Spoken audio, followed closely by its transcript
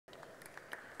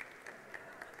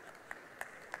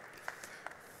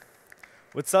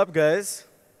What's up, guys?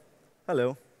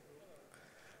 Hello.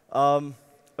 Um,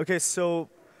 okay, so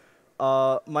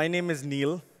my name is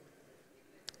Neel,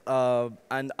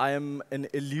 and I am an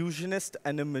illusionist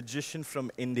and a magician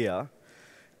from India.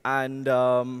 And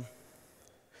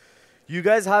you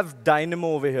guys have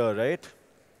Dynamo over here, right?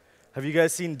 Have you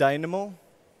guys seen Dynamo?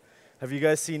 Have you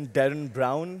guys seen Darren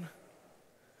Brown?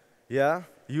 Yeah?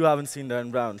 You haven't seen Darren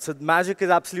Brown. So magic is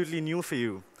absolutely new for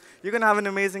you. You're going to have an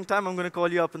amazing time. I'm going to call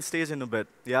you up on stage in a bit.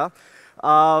 Yeah?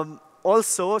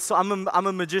 Also, so I'm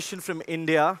a magician from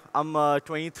India. I'm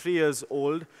 23 years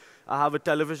old. I have a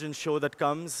television show that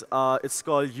comes. It's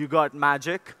called You Got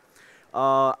Magic.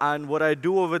 And what I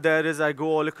do over there is I go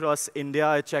all across India.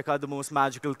 I check out the most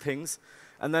magical things.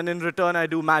 And then in return, I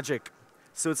do magic.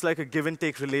 So it's like a give and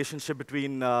take relationship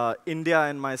between India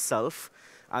and myself.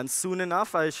 And soon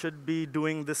enough, I should be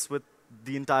doing this with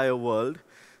the entire world.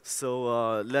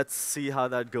 So let's see how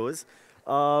that goes.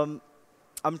 I'm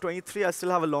 23. I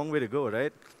still have a long way to go,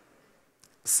 right?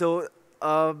 So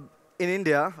in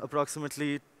India,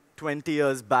 approximately 20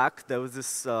 years back, there was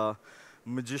this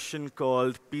magician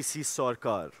called PC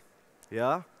Sarkar.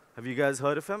 Yeah? Have you guys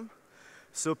heard of him?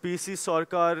 So PC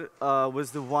Sarkar was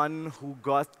the one who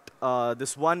got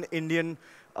this one Indian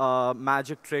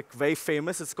magic trick very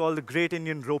famous. It's called the Great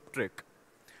Indian Rope Trick.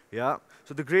 Yeah.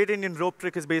 So the Great Indian Rope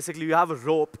Trick is basically you have a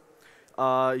rope,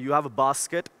 you have a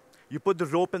basket, you put the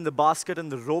rope in the basket,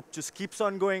 and the rope just keeps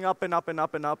on going up and up and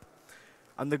up and up.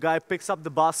 And the guy picks up the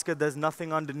basket, there's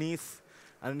nothing underneath,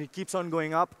 and he keeps on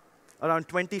going up, around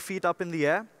 20 feet up in the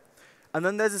air. And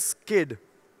then there's this kid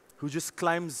who just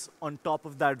climbs on top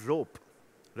of that rope,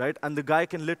 right? And the guy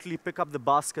can literally pick up the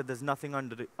basket, there's nothing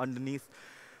underneath.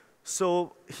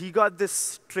 So he got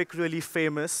this trick really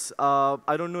famous.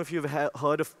 I don't know if you've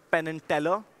heard of Penn and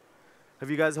Teller. Have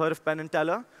you guys heard of Penn and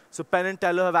Teller? So Penn and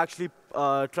Teller have actually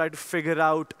tried to figure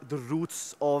out the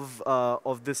roots of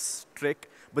this trick,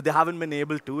 but they haven't been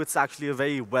able to. It's actually a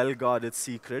very well-guarded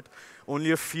secret.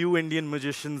 Only a few Indian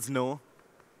magicians know.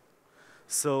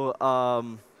 So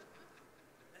I'm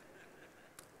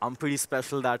pretty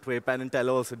special that way. Penn and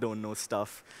Teller also don't know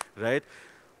stuff, right?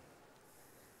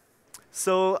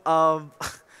 So,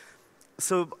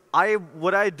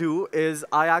 what I do is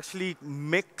I actually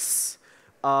mix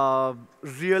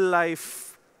real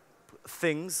life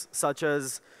things such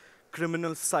as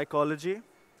criminal psychology,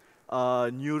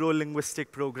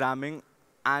 neuro-linguistic programming,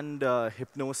 and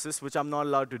hypnosis, which I'm not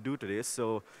allowed to do today.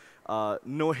 So,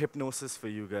 no hypnosis for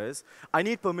you guys. I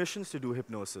need permissions to do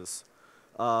hypnosis.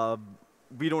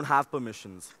 We don't have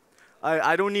permissions.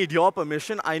 I don't need your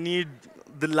permission. I need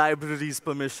the library's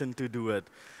permission to do it.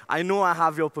 I know I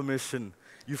have your permission.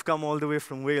 You've come all the way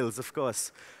from Wales, of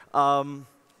course. However,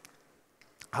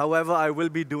 I will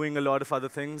be doing a lot of other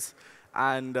things.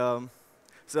 And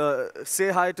so say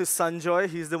hi to Sanjoy.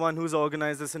 He's the one who's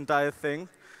organized this entire thing.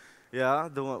 Yeah,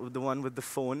 the one with the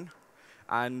phone.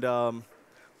 And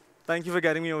thank you for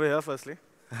getting me over here, firstly.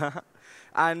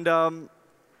 And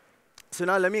so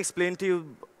now let me explain to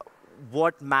you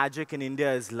what magic in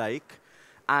India is like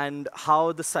and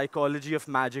how the psychology of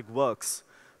magic works.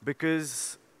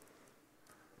 Because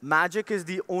magic is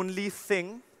the only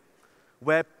thing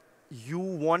where you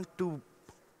want to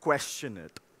question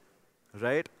it,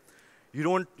 right?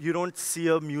 You don't see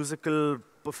a musical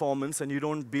performance and you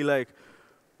don't be like,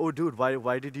 oh, dude,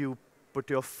 why did you put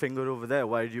your finger over there?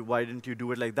 Why didn't you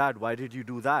do it like that? Why did you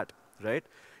do that, right?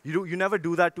 You never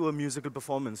do that to a musical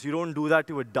performance. You don't do that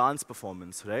to a dance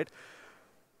performance, right?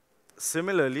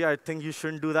 Similarly, I think you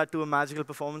shouldn't do that to a magical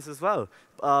performance as well.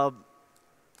 I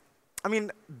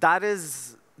mean, that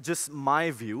is just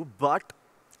my view, but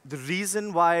the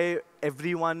reason why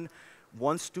everyone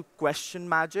wants to question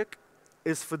magic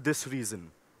is for this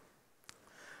reason.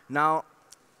 Now,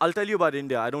 I'll tell you about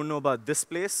India. I don't know about this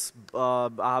place. I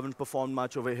haven't performed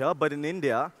much over here, but in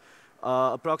India,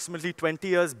 approximately 20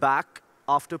 years back,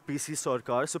 after PC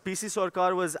Sarkar. So PC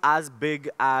Sarkar was as big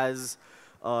as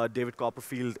David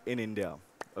Copperfield in India.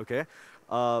 Okay,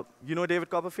 you know David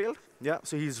Copperfield? Yeah.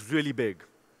 So he's really big.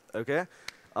 Okay.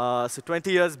 So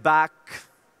 20 years back,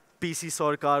 PC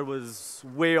Sarkar was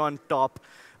way on top.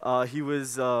 He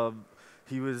was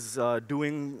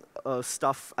doing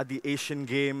stuff at the Asian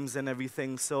Games and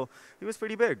everything. So he was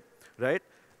pretty big, right?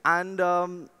 And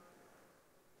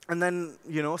then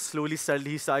slowly,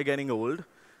 steadily, he started getting old.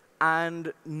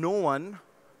 And no one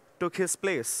took his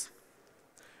place.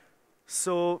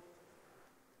 So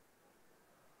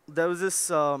there was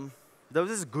this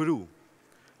guru,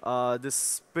 this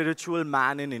spiritual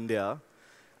man in India,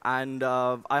 and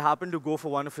I happened to go for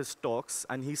one of his talks,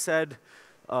 and he said,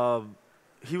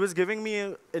 he was giving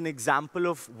me an example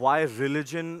of why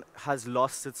religion has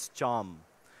lost its charm.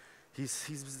 He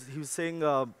was saying,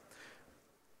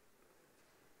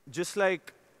 just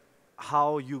like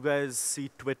how you guys see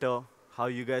Twitter, how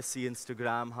you guys see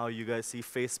Instagram, how you guys see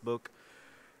Facebook,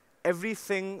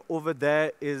 everything over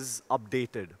there is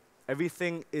updated.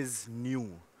 Everything is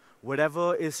new.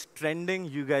 Whatever is trending,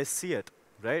 you guys see it,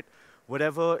 right?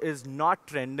 Whatever is not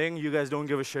trending, you guys don't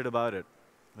give a shit about it,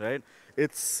 right?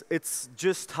 It's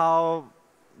just how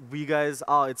we guys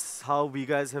are. It's how we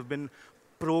guys have been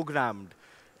programmed.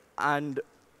 And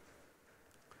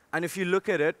if you look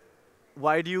at it,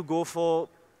 why do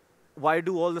why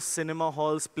do all the cinema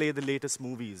halls play the latest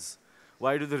movies?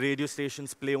 Why do the radio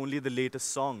stations play only the latest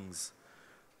songs?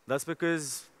 That's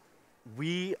because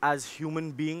we as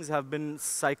human beings have been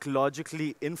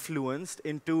psychologically influenced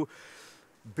into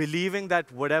believing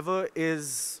that whatever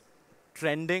is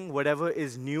trending, whatever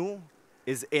is new,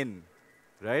 is in,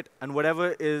 right? And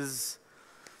whatever is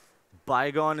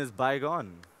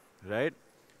bygone, right?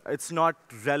 It's not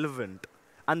relevant.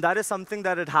 And that is something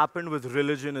that had happened with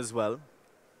religion as well,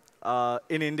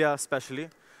 in India especially.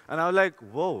 And I was like,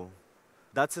 whoa,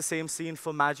 that's the same scene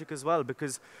for magic as well,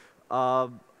 because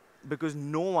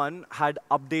no one had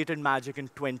updated magic in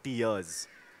 20 years,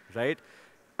 right?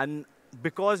 And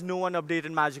because no one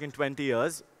updated magic in 20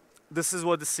 years, this is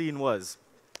what the scene was.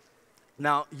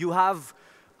 Now, you have,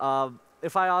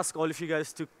 if I ask all of you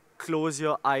guys to close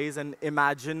your eyes and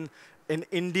imagine an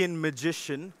Indian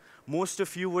magician, most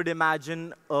of you would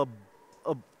imagine a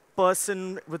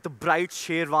person with a bright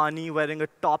sherwani wearing a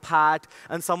top hat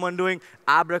and someone doing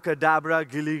abracadabra,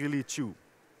 gilly gilly chew,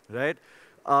 right?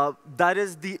 That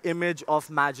is the image of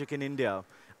magic in India.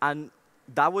 And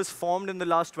that was formed in the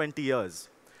last 20 years.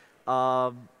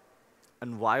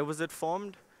 And why was it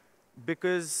formed?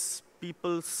 Because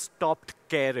people stopped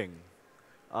caring.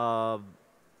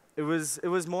 It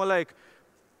was more like,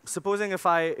 supposing if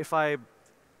I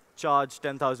charge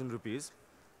 10,000 rupees,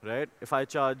 right? If I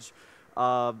charge,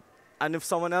 and if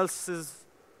someone else's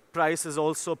price is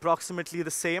also approximately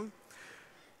the same,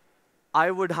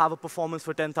 I would have a performance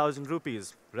for 10,000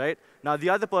 rupees, right? Now, the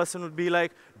other person would be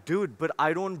like, dude, but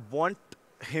I don't want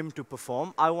him to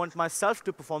perform. I want myself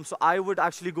to perform. So I would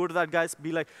actually go to that guy and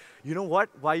be like, you know what?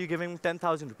 Why are you giving him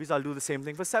 10,000 rupees? I'll do the same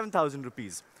thing for 7,000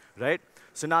 rupees, right?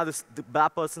 So now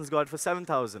that person's got it for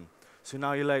 7,000. So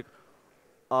now you're like,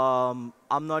 I'm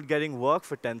not getting work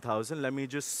for 10,000. Let me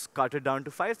just cut it down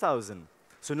to 5,000.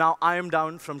 So now I am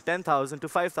down from 10,000 to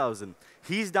 5,000.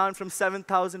 He's down from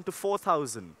 7,000 to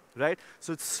 4,000, right?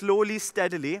 So it's slowly,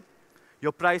 steadily,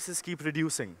 your prices keep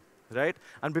reducing, right?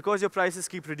 And because your prices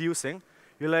keep reducing,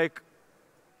 you're like,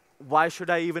 why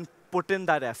should I even put in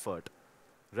that effort,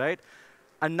 right?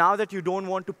 And now that you don't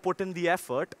want to put in the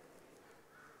effort,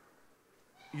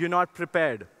 you're not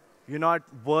prepared. You're not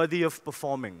worthy of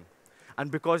performing. And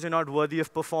because you're not worthy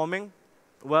of performing,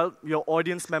 well, your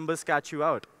audience members catch you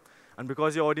out. And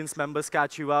because your audience members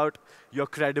catch you out, your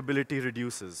credibility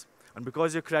reduces. And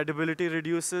because your credibility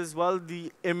reduces, well,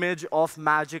 the image of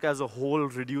magic as a whole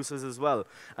reduces as well.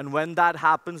 And when that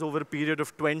happens over a period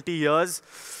of 20 years,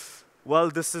 well,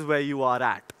 this is where you are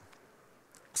at.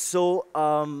 So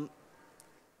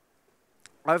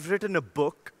I've written a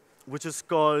book which is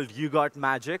called You Got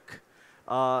Magic.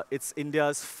 It's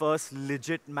India's first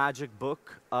legit magic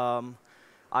book. It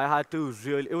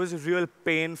was a real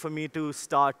pain for me to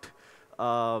start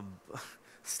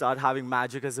having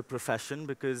magic as a profession,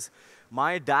 because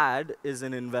my dad is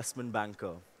an investment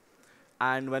banker.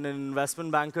 And when an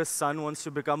investment banker's son wants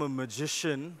to become a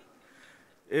magician,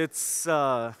 it's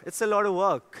a lot of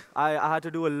work. I had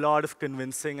to do a lot of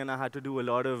convincing, and I had to do a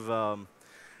lot of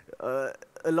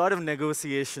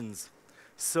negotiations.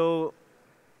 So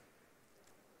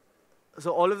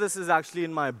all of this is actually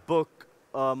in my book.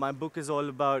 My book is all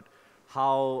about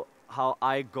how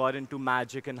I got into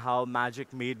magic and how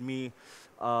magic made me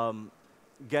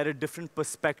get a different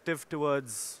perspective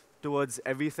towards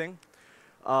everything.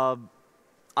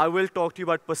 I will talk to you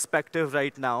about perspective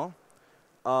right now.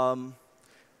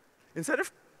 Instead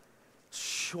of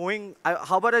showing,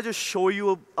 how about I just show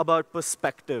you about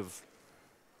perspective?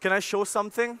 Can I show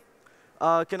something?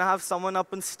 Can I have someone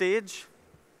up on stage?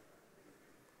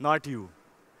 Not you.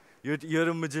 You're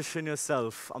a magician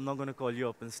yourself. I'm not going to call you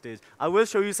up on stage. I will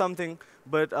show you something,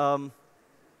 but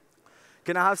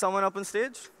can I have someone up on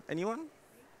stage? Anyone?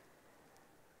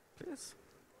 Please.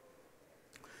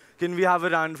 Can we have a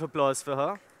round of applause for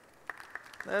her?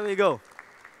 There we go.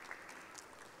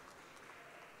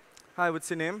 Hi, what's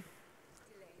your name?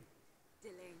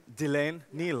 Delane.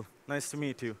 Neel, nice to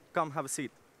meet you. Come, have a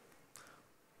seat.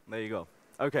 There you go.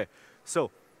 OK, so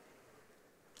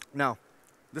now,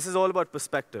 This is all about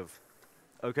perspective,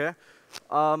 okay?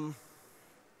 Um,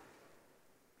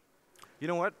 you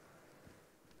know what?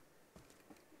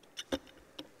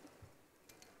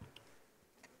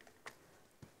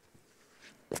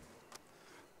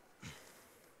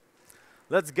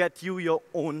 Let's get you your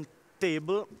own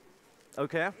table,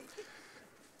 okay?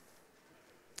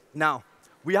 Now,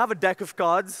 we have a deck of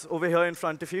cards over here in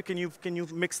front of you. Can you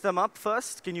mix them up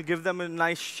first? Can you give them a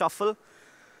nice shuffle?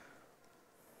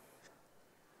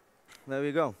 There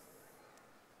we go.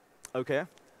 Okay.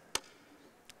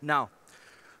 Now,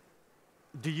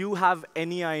 do you have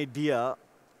any idea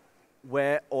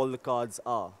where all the cards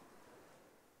are?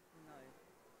 No.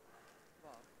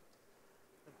 Well,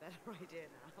 a better idea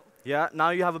now. Yeah, now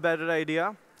you have a better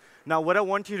idea. Now, what I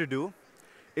want you to do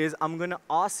is I'm going to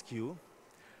ask you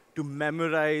to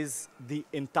memorize the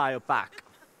entire pack.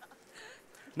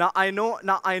 Now I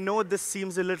know this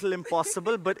seems a little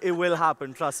impossible, but it will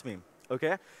happen, trust me,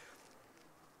 okay?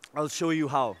 I'll show you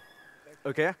how,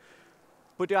 okay?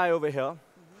 Put your eye over here.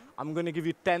 I'm going to give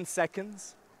you 10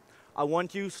 seconds. I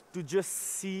want you to just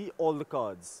see all the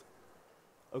cards,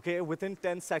 okay? Within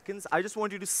 10 seconds, I just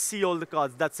want you to see all the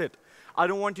cards, that's it. I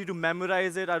don't want you to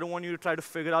memorize it. I don't want you to try to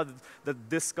figure out that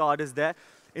this card is there.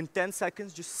 In 10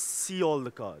 seconds, just see all the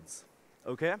cards,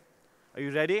 okay? Are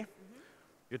you ready?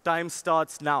 Your time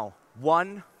starts now.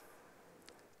 1,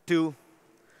 2,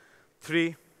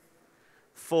 3,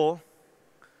 4,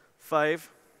 5,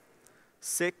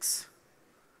 6,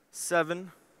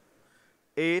 7,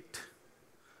 8,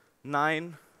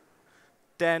 9,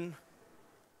 10,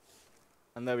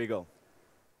 and there we go.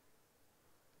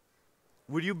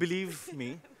 Would you believe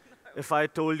me if I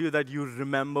told you that you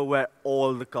remember where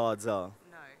all the cards are?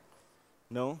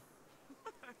 No?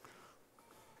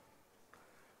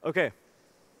 Okay.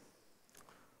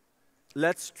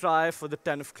 Let's try for the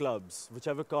 10 of clubs.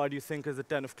 Whichever card you think is the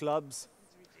 10 of clubs.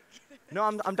 No,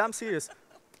 I'm damn serious.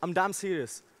 I'm damn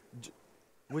serious.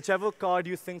 Whichever card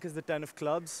you think is the 10 of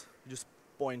clubs, just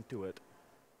point to it.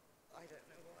 I don't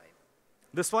know why.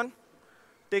 This one?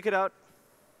 Take it out.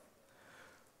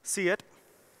 See it.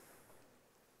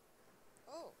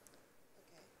 Oh,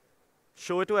 okay.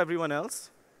 Show it to everyone else.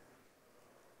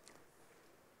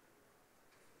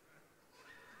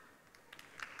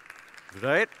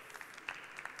 Right?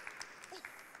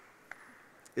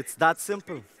 It's that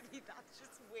simple. That's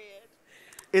just weird.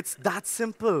 It's that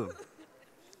simple.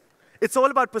 It's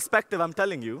all about perspective, I'm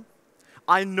telling you.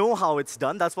 I know how it's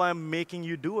done. That's why I'm making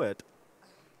you do it.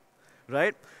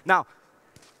 Right? Now,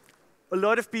 a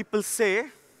lot of people say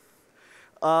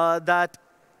that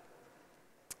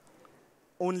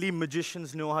only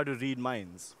magicians know how to read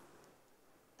minds.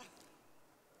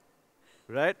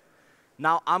 Right?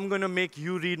 Now, I'm going to make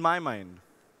you read my mind.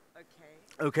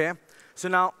 Okay. Okay? So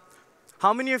now,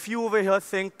 how many of you over here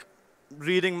think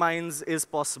reading minds is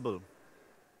possible?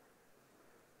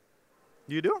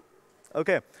 You do?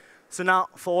 Okay. So now,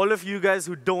 for all of you guys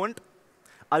who don't,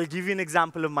 I'll give you an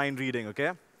example of mind reading,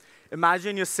 okay?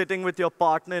 Imagine you're sitting with your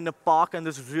partner in a park and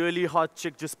this really hot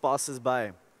chick just passes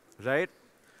by, right?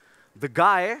 The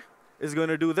guy is going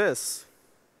to do this,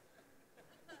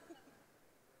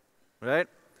 right?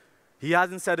 He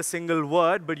hasn't said a single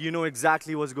word, but you know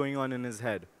exactly what's going on in his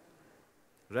head,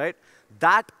 right?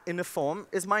 That, in a form,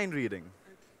 is mind reading,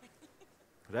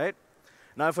 right?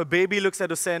 Now, if a baby looks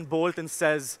at Usain Bolt and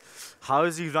says, how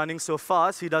is he running so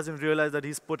fast? He doesn't realize that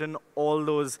he's put in all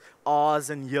those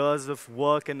hours and years of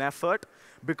work and effort,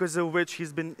 because of which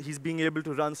he's being able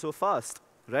to run so fast,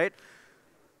 right?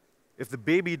 If the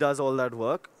baby does all that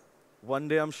work, one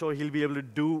day I'm sure he'll be able to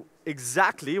do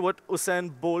exactly what Usain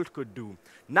Bolt could do.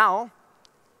 Now,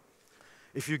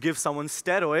 if you give someone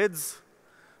steroids,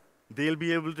 they'll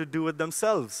be able to do it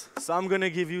themselves. So I'm going to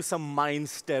give you some mind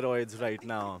steroids right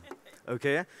now.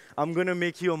 Okay? I'm going to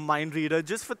make you a mind reader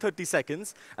just for 30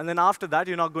 seconds, and then after that,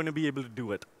 you're not going to be able to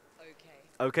do it.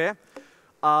 Okay. Okay?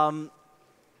 How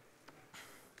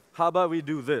about we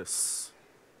do this?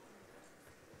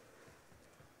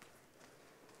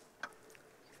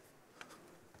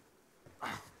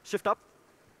 Shift up.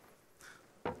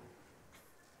 All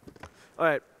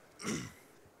right.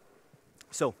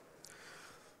 So,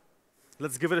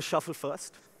 let's give it a shuffle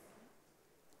first.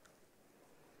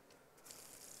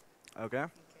 Okay? Okay.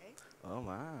 Oh,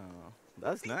 wow.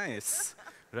 That's nice.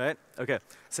 Right? Okay.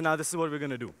 So now this is what we're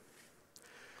going to do.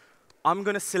 I'm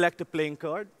going to select a playing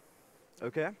card.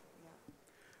 Okay? Yeah.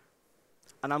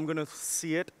 And I'm going to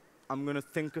see it. I'm going to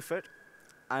think of it.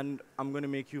 And I'm going to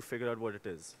make you figure out what it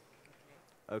is.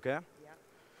 Okay? Yeah.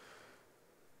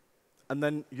 And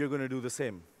then you're going to do the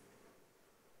same.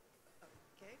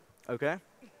 Okay. Okay?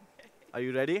 Are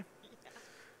you ready? Yeah.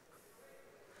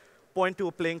 point to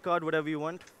a playing card, whatever you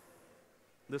want.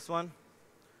 This one?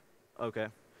 Okay.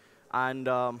 And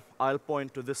I'll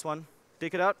point to this one.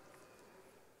 Take it out.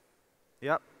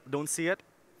 Yep, don't see it.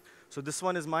 So this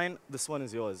one is mine, this one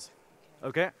is yours.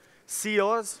 Okay? See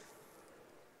yours.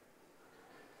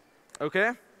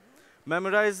 Okay?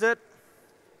 Memorize it.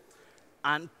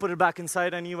 And put it back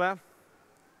inside anywhere.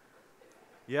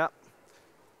 Yeah.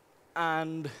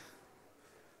 And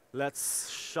let's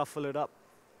shuffle it up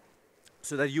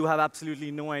so that you have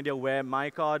absolutely no idea where my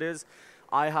card is.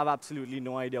 I have absolutely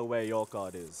no idea where your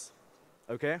card is.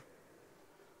 Okay?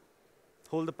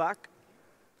 Hold the pack.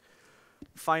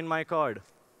 Find my card.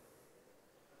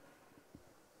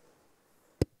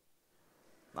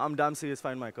 I'm damn serious,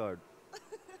 find my card.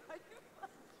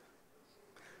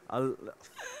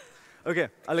 Okay,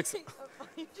 I'll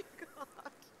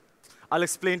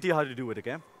explain to you how to do it,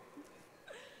 okay?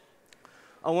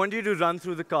 I want you to run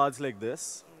through the cards like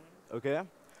this, okay?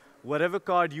 Whatever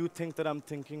card you think that I'm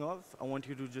thinking of, I want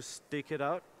you to just take it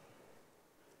out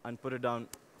and put it down,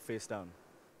 face down.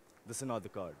 This is not the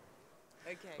card.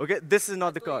 Okay, this is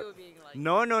not the card. Like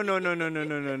No, no, no, no, no, no,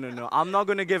 no, no, no, no. I'm not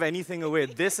going to give anything away.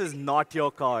 This is not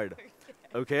your card.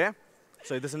 Okay?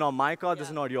 So this is not my card, this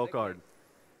is not your card.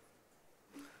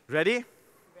 Ready? Ready.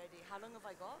 How long have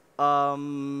I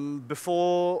got?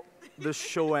 Before the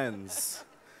show ends.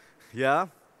 Yeah?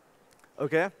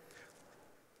 Okay?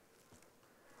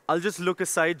 I'll just look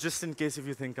aside just in case if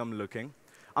you think I'm looking.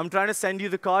 I'm trying to send you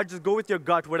the card. Just go with your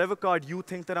gut. Whatever card you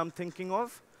think that I'm thinking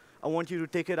of, I want you to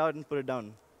take it out and put it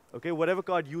down. Okay? Whatever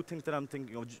card you think that I'm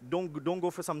thinking of, don't go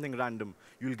for something random.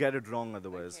 You'll get it wrong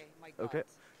otherwise. Okay, my gut. Okay?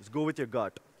 Just go with your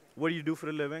gut. What do you do for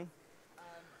a living?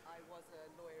 I was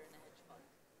a lawyer in a hedge fund.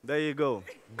 There you go.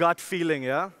 Gut feeling,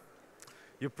 yeah?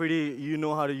 You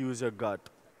know how to use your gut.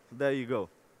 There you go.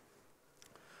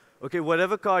 Okay,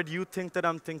 whatever card you think that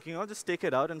I'm thinking of, just take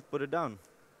it out and put it down.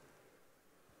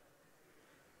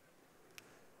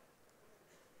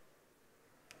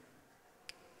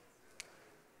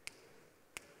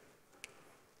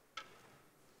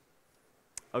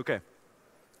 Okay.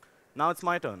 Now it's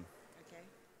my turn. Okay.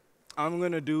 I'm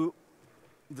going to do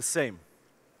the same.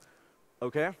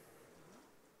 Okay?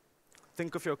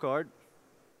 Think of your card.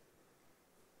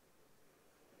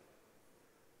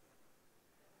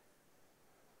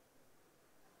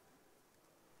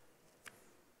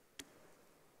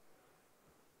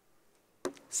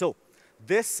 So,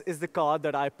 this is the card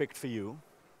that I picked for you,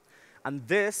 and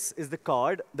this is the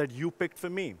card that you picked for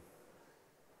me.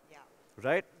 Yeah.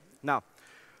 Right? Now,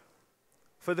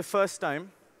 for the first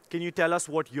time, can you tell us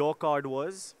what your card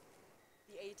was?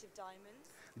 The 8 of diamonds.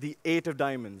 The 8 of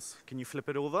diamonds. Can you flip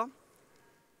it over?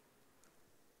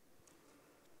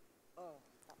 Oh,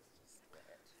 that's just weird.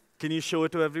 Can you show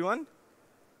it to everyone?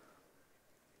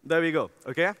 There we go,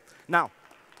 okay? Now,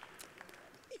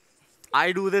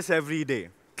 I do this every day.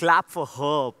 Clap for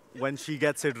her when she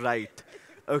gets it right,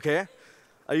 okay?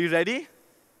 Are you ready?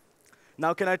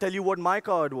 Now, can I tell you what my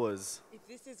card was? If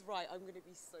this is right, I'm going to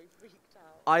be so freaked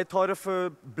out. I thought of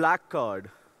a black card.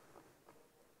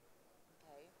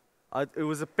 Okay. It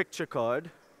was a picture card.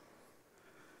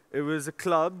 It was a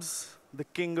clubs, the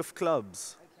king of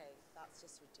clubs. Okay, that's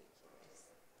just ridiculous.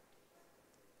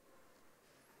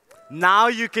 Now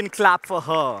you can clap for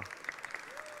her.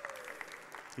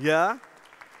 Yeah?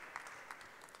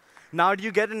 Now do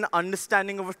you get an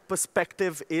understanding of what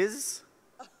perspective is?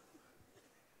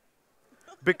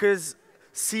 Because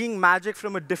seeing magic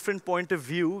from a different point of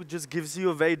view just gives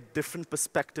you a very different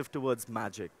perspective towards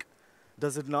magic.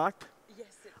 Does it not?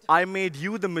 Yes, it does. I made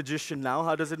you the magician now.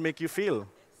 How does it make you feel?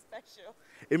 Special.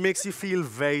 It makes you feel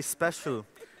very special,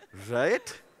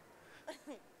 right?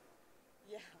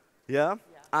 Yeah. Yeah?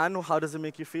 And how does it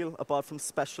make you feel apart from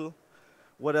special?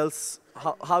 What else?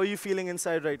 How are you feeling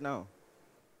inside right now?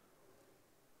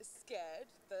 Scared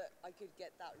that I could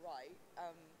get that right.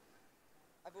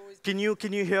 I've always Can you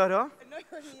hear her? No,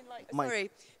 I mean like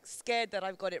sorry. Scared that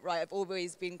I've got it right. I've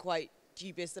always been quite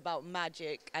dubious about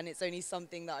magic, and it's only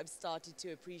something that I've started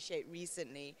to appreciate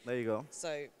recently. There you go.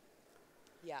 So,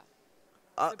 yeah.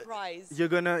 Surprise. You're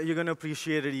gonna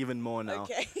appreciate it even more now.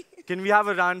 Okay. Can we have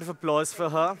a round of applause for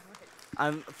her?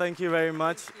 And thank you very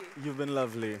much. Thank You've been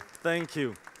lovely. Thank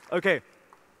you. Okay.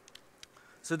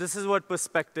 So this is what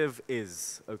perspective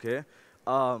is, okay?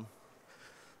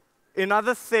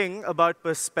 Another thing about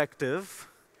perspective,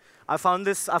 I found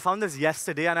this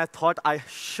yesterday, and I thought I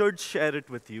should share it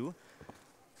with you.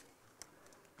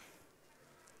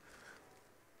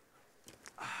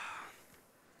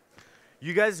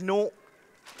 You guys know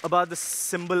about the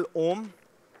symbol Om?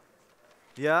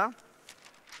 Yeah?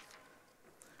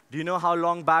 Do you know how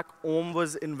long back Om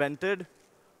was invented?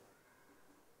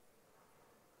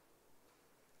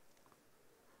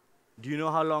 Do you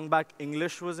know how long back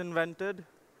English was invented?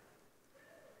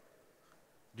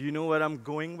 Do you know where I'm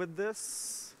going with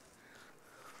this?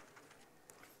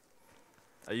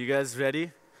 Are you guys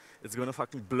ready? It's gonna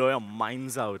fucking blow your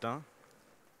minds out, huh?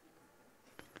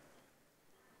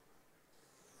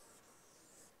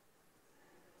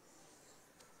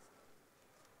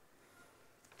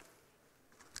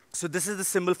 So this is the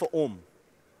symbol for Om,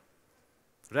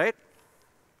 right?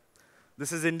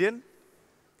 This is Indian,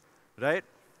 right?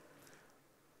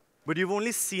 But you've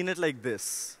only seen it like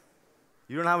this.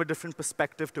 You don't have a different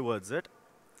perspective towards it.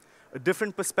 A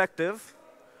different perspective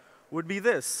would be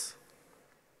this.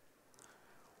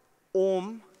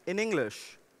 Om in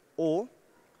English, O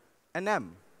and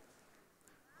M,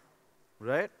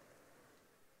 right?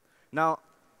 Now,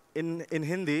 in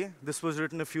Hindi, this was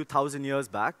written a few thousand years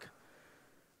back,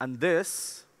 and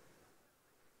this,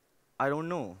 I don't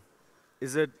know.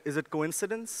 Is it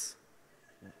coincidence?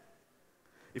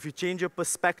 If you change your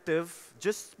perspective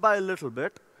just by a little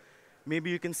bit, maybe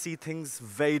you can see things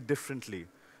very differently,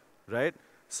 right?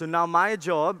 So now my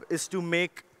job is to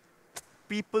make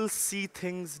people see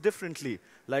things differently,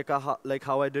 like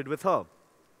how I did with her.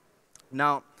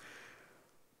 Now,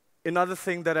 another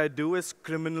thing that I do is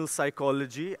criminal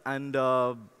psychology and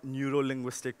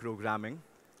neuro-linguistic programming,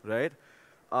 right?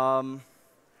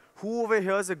 Who over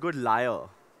here is a good liar?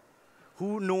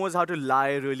 Who knows how to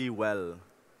lie really well?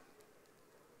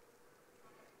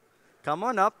 Come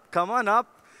on up, come on up.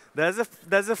 There's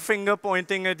a finger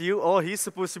pointing at you. Oh, he's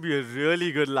supposed to be a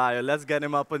really good liar. Let's get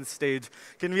him up on stage.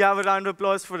 Can we have a round of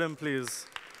applause for him, please?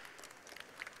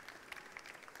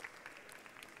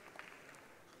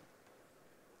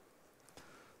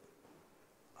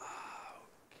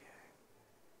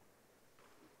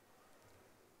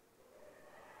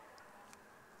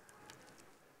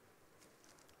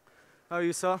 How are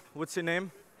you, sir? What's your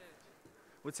name? Ed.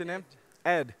 What's your name?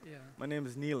 Ed. Yeah. My name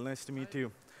is Neel. Nice to meet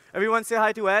you. Everyone say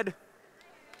hi to Ed.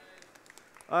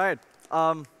 All right.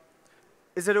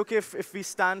 Is it okay if we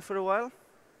stand for a while?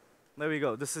 There we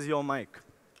go. This is your mic.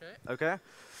 Okay.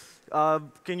 Okay.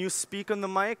 Can you speak on the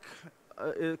mic?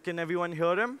 Can everyone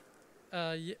hear him?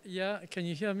 Yeah. Can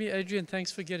you hear me, Adrian?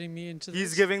 Thanks for getting me into this.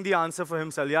 He's giving the answer for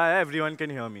himself. Yeah, everyone can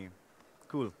hear me.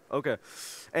 Cool. Okay.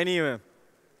 Anyway,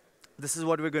 this is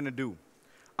what we're going to do.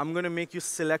 I'm going to make you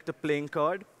select a playing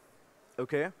card.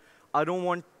 Okay? I don't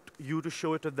want you to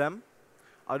show it to them.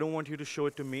 I don't want you to show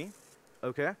it to me.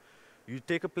 Okay? You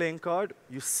take a playing card,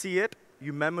 you see it,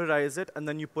 you memorize it, and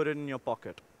then you put it in your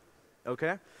pocket.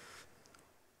 Okay?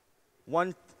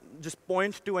 Just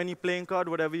point to any playing card,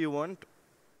 whatever you want.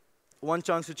 One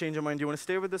chance to change your mind. Do you want to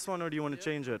stay with this one, or do you want to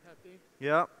change it? Happy.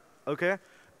 Yeah? Okay.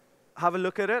 Have a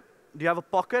look at it. Do you have a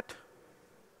pocket?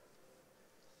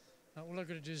 All I've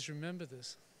got to do is remember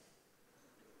this.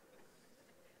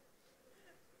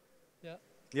 Yeah.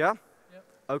 Yeah? Yep.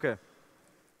 Okay.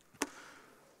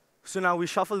 So now we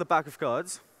shuffle the pack of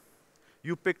cards.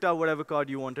 You picked out whatever card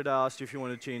you wanted. I asked you if you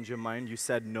want to change your mind. You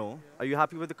said no. Yeah. Are you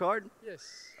happy with the card? Yes.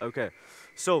 Okay.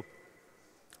 So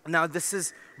now this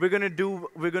is, we're going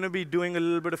to be doing a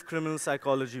little bit of criminal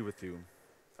psychology with you.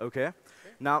 Okay?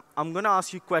 Now, I'm going to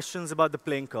ask you questions about the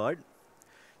playing card.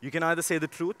 You can either say the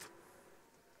truth,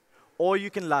 or you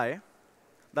can lie.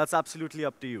 That's absolutely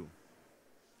up to you.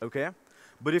 Okay?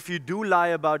 But if you do lie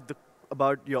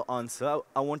about your answer,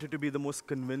 I want it to be the most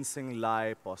convincing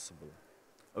lie possible.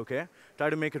 Okay? Try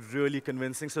to make it really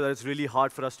convincing so that it's really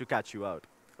hard for us to catch you out.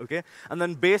 Okay? And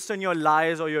then based on your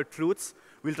lies or your truths,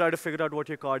 we'll try to figure out what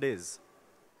your card is.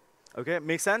 Okay?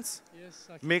 Make sense? Yes,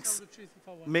 I can tell the truth if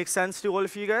I want. Makes sense to all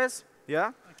of you guys?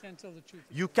 Yeah? I can tell the truth.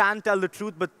 You can tell the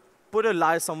truth, but put a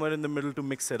lie somewhere in the middle to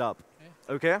mix it up.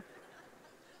 Okay?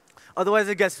 Otherwise,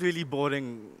 it gets really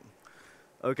boring.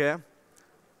 Okay?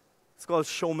 It's called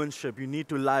showmanship. You need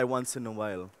to lie once in a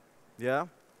while. Yeah?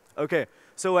 Okay.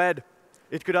 So, Ed,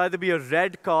 it could either be a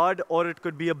red card or it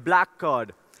could be a black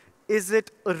card. Is it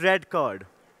a red card?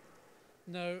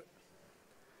 No.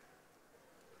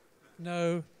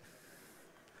 No.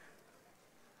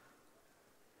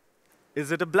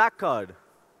 Is it a black card?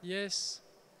 Yes.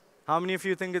 How many of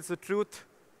you think it's the truth?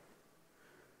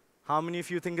 How many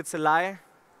of you think it's a lie?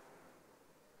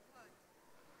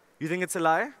 You think it's a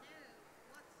lie?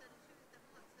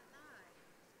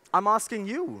 I'm asking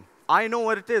you. I know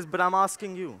what it is, but I'm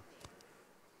asking you.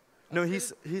 No, he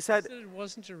said... I said it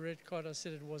wasn't a red card. I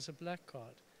said it was a black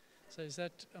card. So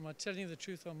am I telling the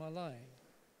truth or am I lying?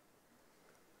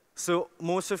 So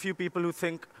most of you people who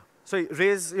think... Sorry,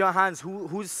 raise your hands.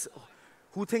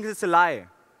 Who thinks it's a lie?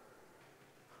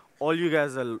 All you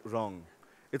guys are wrong.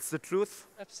 It's the truth?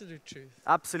 Absolute truth.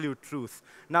 Absolute truth.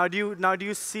 Now do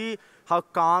you see how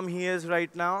calm he is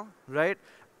right now, right?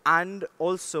 And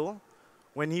also,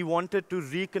 when he wanted to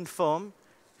reconfirm,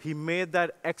 he made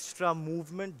that extra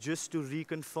movement just to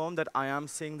reconfirm that I am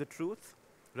saying the truth,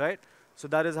 right? So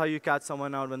that is how you catch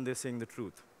someone out when they're saying the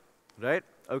truth, right?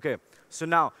 Okay, so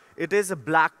now, it is a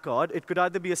black card. It could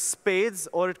either be a spades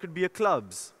or it could be a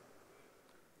clubs.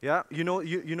 Yeah, you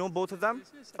know both of them?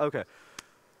 Yes, Okay,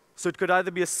 so it could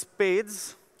either be a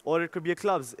spades or it could be a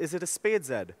clubs. Is it a spades,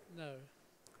 Ed? No.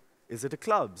 Is it a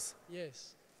clubs?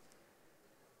 Yes.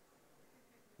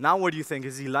 Now what do you think?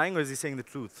 Is he lying or is he saying the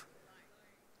truth?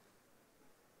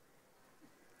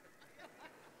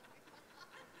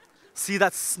 See,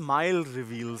 that smile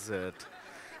reveals it.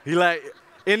 He like,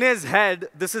 in his head,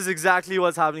 this is exactly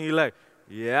what's happening. He like,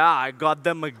 yeah, I got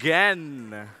them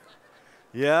again.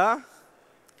 Yeah?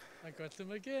 I got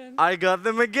them again. I got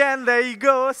them again. There you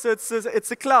go. So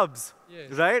it's a clubs,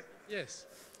 Yes. right? Yes.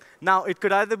 Now, it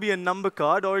could either be a number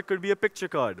card or it could be a picture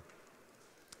card.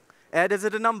 Ed, is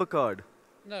it a number card?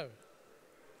 No.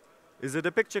 Is it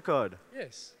a picture card?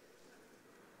 Yes.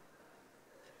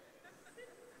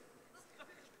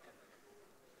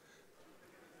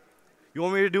 You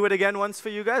want me to do it again once for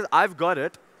you guys? I've got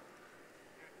it.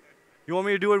 You want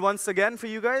me to do it once again for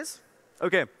you guys?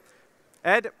 Okay.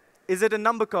 Ed, is it a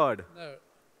number card? No.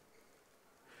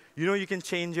 You know you can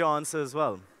change your answer as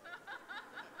well.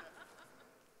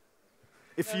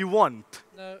 If you want.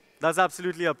 No. That's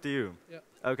absolutely up to you. Yeah.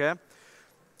 Okay?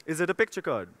 Is it a picture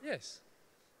card? Yes.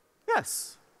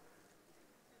 Yes.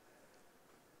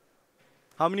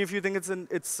 How many of you think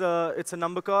it's a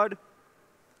number card?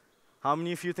 How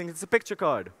many of you think it's a picture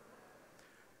card?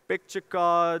 Picture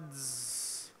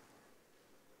cards.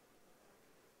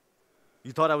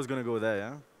 You thought I was going to go there,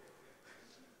 yeah?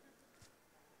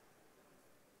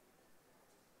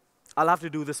 I'll have to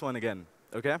do this one again,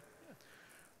 okay?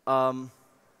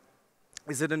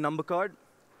 Is it a number card?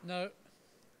 No.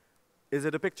 Is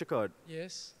it a picture card?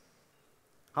 Yes.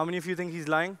 How many of you think he's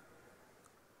lying?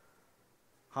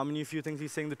 How many of you think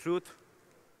he's saying the truth?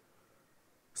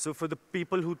 So for the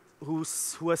people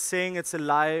who are saying it's a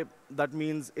lie, that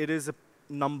means it is a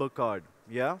number card,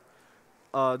 yeah?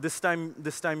 This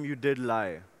time you did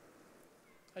lie.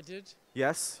 I did.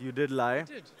 Yes, you did lie. I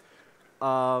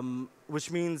did. Which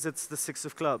means it's the six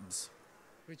of clubs,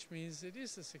 Which means it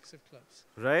is the six of clubs.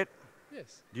 right?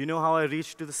 Yes. Do you know how I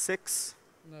reached to the six?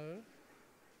 No.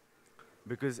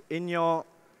 Because in your...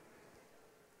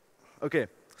 Okay,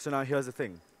 so now here's the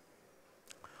thing.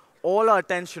 All our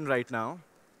attention right now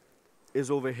is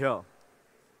over here,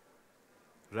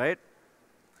 right?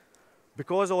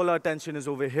 Because all our attention is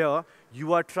over here,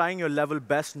 you are trying your level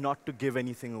best not to give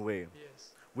anything away,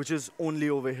 Yes. which is only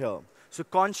over here. So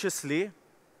consciously,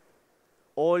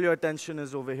 all your attention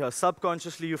is over here.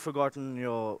 Subconsciously, you've forgotten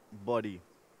your body,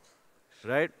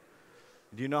 right?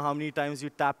 Do you know how many times you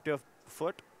tapped your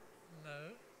foot?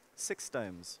 No. 6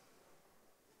 times.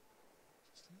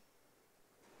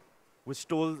 Which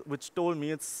told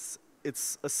me it's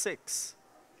a 6.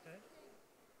 Okay.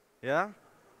 Yeah?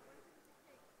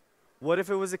 What if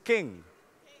it was a king?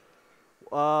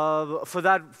 For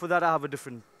that I have a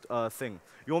different thing.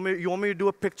 You want me to do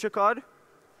a picture card?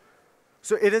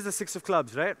 So it is the 6 of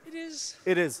clubs, right? It is.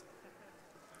 It is.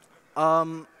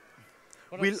 What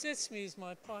we'll- upsets me is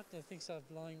my partner thinks I'm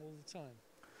lying all the time.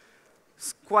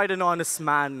 He's quite an honest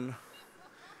man.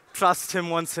 Trust him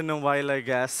once in a while, I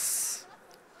guess.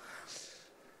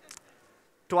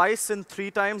 Twice and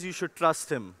 3 times, you should trust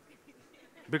him.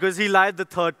 Because he lied the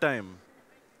 3rd time.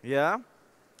 Yeah?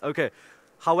 Okay.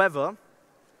 However,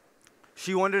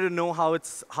 she wanted to know how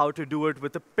to do it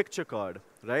with a picture card,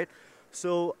 right?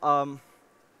 So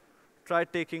try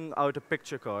taking out a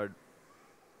picture card.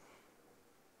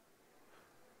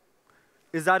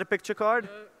 Is that a picture card?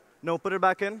 No, put it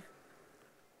back in.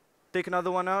 Take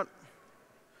another one out.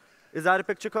 Is that a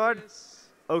picture card? Yes.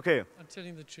 Okay. I'm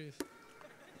telling the truth.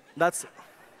 That's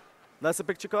a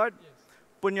picture card? Yes.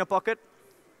 Put in your pocket.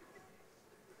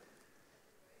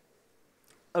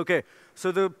 Okay,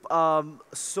 so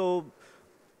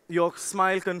your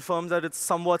smile confirms that it's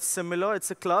somewhat similar.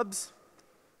 It's a clubs.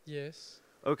 Yes.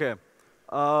 Okay.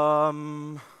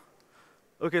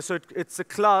 Okay, so it's a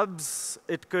clubs.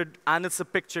 And it's a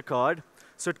picture card.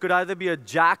 So it could either be a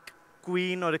jack,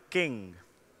 queen, or a king.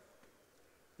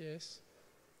 Yes.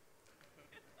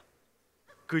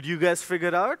 Could you guys figure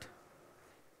it out?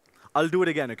 I'll do it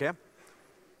again, okay?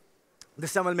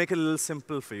 This time I'll make it a little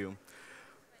simple for you.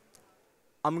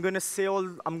 I'm gonna say all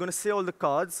the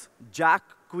cards: jack,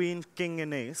 queen, king,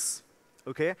 and ace.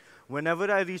 Okay?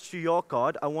 Whenever I reach to your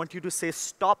card, I want you to say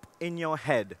stop in your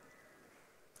head.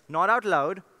 Not out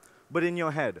loud, but in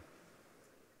your head.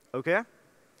 Okay?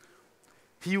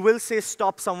 he will say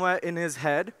stop somewhere in his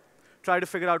head. Try to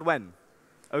figure out when.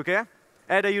 Okay?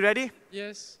 Ed, are you ready?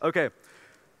 Yes. Okay.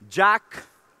 Jack,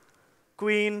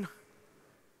 queen,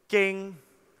 king,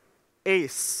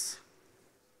 ace.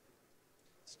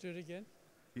 Let's do it again.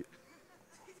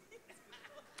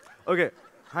 Okay,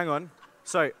 hang on.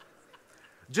 Sorry.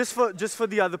 Just for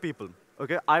the other people,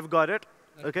 okay? I've got it,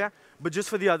 okay? But just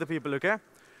for the other people, okay?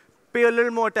 Pay a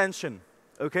little more attention,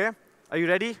 okay? Are you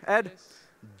ready, Ed? Yes.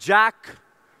 Jack,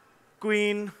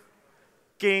 queen,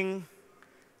 king,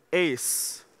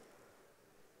 ace.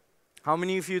 How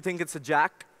many of you think it's a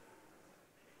jack?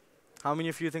 How many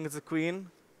of you think it's a queen?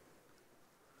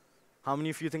 How many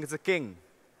of you think it's a king?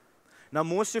 Now,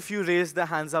 most of you raised their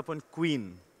hands up on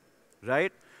queen,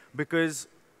 right? Because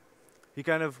he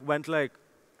kind of went like,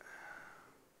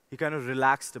 he kind of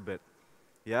relaxed a bit,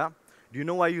 yeah? Do you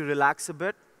know why you relax a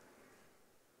bit?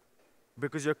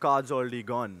 Because your card's already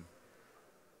gone.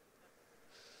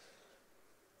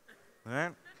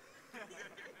 Right?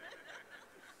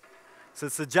 So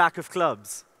it's the jack of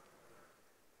clubs.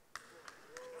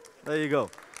 There you go.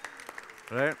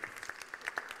 Right?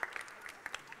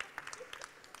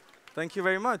 Thank you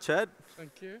very much, Ed.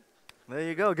 Thank you. There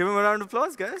you go. Give him a round of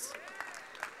applause, guys.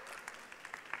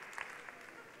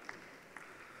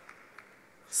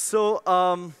 So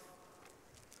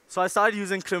I started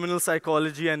using criminal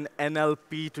psychology and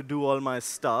NLP to do all my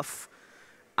stuff.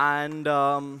 And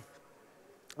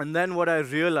then what I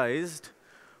realized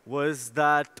was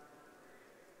that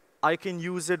I can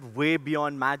use it way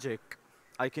beyond magic.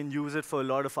 I can use it for a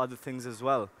lot of other things as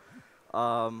well.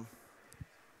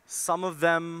 Some of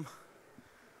them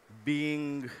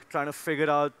being trying to figure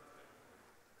out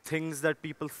things that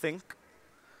people think.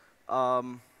 Or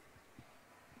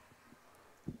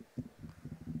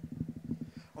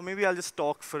maybe I'll just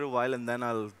talk for a while and then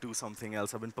I'll do something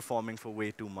else. I've been performing for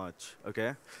way too much,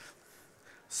 okay?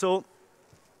 So,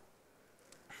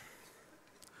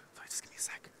 sorry, just give me a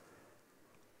sec.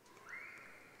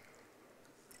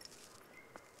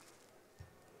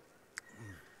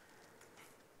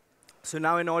 So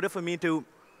now in order for me to,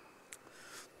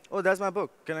 oh, that's my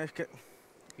book. Give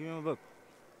me my book.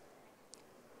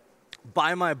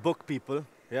 Buy my book, people.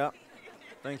 Yeah,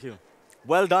 thank you.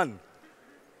 Well done.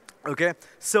 Okay,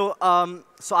 so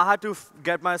I had to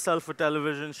get myself a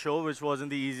television show, which wasn't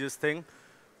the easiest thing.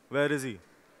 Where is he?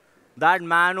 That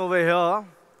man over here,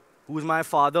 who's my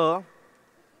father,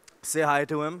 say hi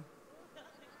to him.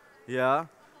 Yeah.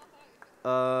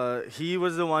 He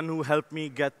was the one who helped me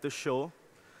get the show.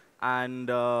 And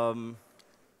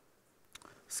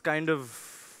it's kind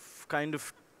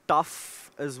of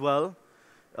tough as well.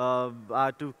 I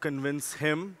had to convince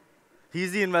him.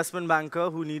 He's the investment banker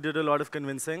who needed a lot of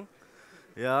convincing.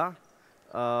 Yeah.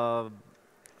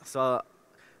 So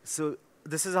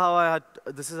this is how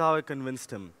I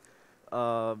convinced him.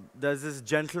 There's this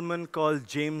gentleman called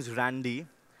James Randi,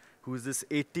 who's this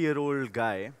 80-year-old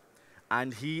guy,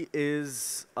 and he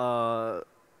is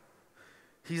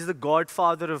he's the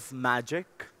godfather of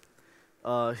magic.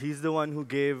 He's the one who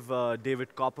gave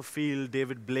David Copperfield,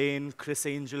 David Blaine, Chris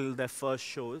Angel their first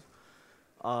shows.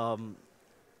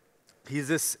 He's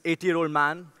this 80-year-old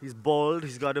man. He's bald.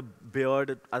 He's got a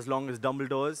beard as long as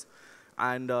Dumbledore's.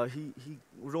 And he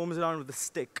roams around with a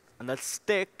stick. And that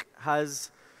stick has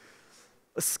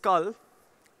a skull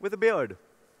with a beard,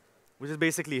 which is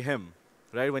basically him,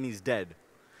 right, when he's dead.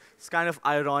 It's kind of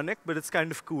ironic, but it's kind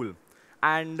of cool.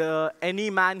 And any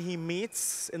man he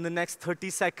meets, in the next 30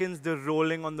 seconds, they're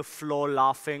rolling on the floor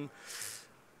laughing.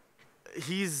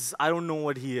 I don't know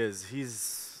what he is.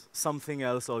 He's something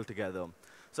else altogether.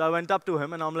 So I went up to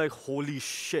him, and I'm like, holy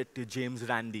shit, you're James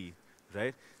Randi,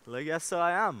 right? Like, yes, sir,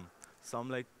 I am. So I'm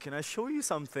like, can I show you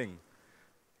something?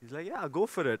 He's like, yeah, go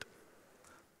for it.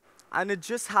 And it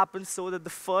just happened so that the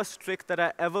first trick that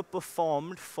I ever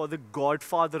performed for the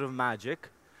godfather of magic,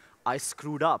 I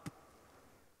screwed up.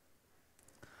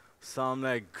 So I'm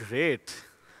like, great.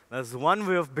 That's one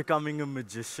way of becoming a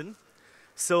magician.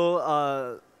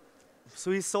 So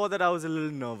he saw that I was a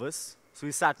little nervous. So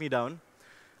he sat me down.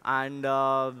 And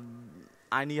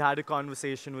he had a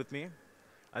conversation with me.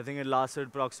 I think it lasted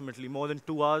approximately more than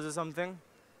 2 hours or something.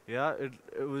 Yeah,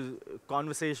 it was a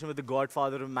conversation with the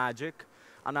godfather of magic.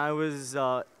 And I was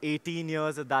 18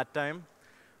 years at that time.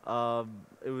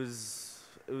 It was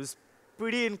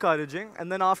pretty encouraging.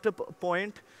 And then after a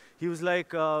point, he was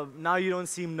like, now you don't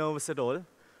seem nervous at all.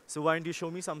 So why don't you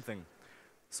show me something?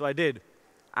 So I did.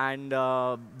 And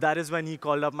that is when he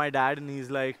called up my dad, and he's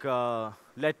like,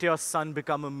 let your son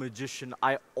become a magician.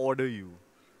 I order you.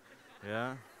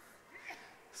 Yeah.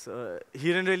 So he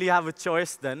didn't really have a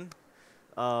choice then.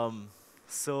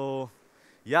 So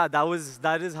Yeah,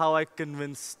 that is how I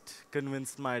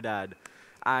convinced my dad.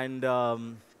 And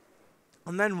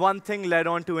and then one thing led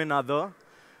on to another.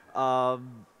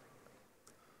 Um,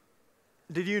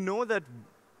 did you know that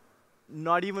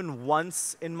not even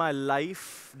once in my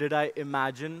life did I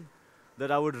imagine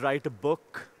that I would write a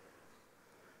book?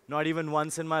 Not even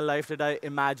once in my life did I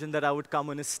imagine that I would come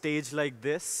on a stage like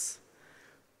this.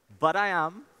 But I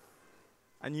am,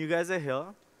 and you guys are here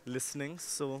listening,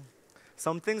 so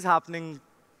something's happening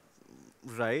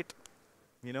right,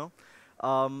 you know?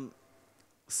 Um,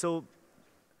 so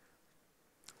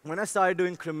when I started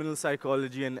doing criminal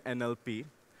psychology and NLP,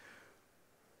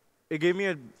 it gave me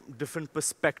a different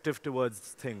perspective towards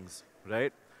things,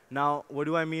 right? Now, what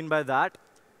do I mean by that?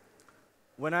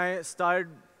 When I started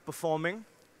performing,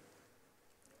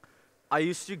 I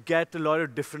used to get a lot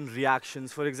of different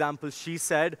reactions. For example, she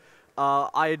said,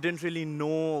 I didn't really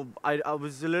know, I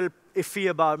was a little iffy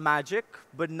about magic,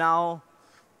 but now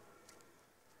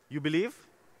you believe?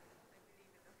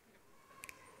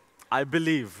 I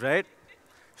believe, right?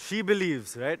 She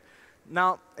believes, right?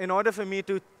 Now, in order for me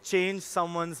to change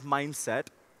someone's mindset,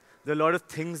 there are a lot of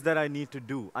things that I need to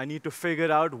do. I need to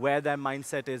figure out where their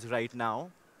mindset is right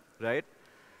now, right?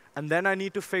 And then I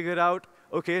need to figure out,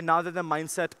 okay, now that the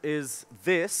mindset is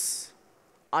this,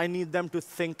 I need them to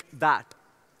think that,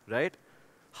 right?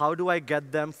 How do I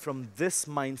get them from this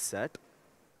mindset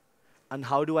and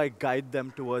how do I guide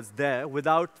them towards there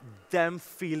without them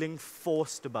feeling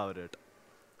forced about it,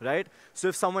 right? So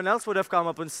if someone else would have come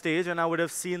up on stage and I would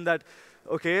have seen that,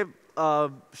 okay,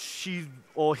 she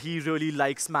or he really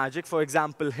likes magic, for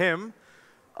example, him,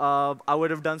 I would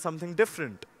have done something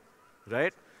different,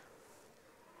 right?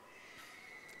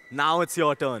 Now it's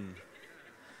your turn.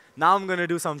 Now I'm going to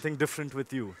do something different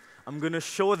with you. I'm going to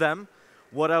show them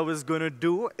what I was going to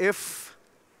do if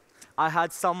I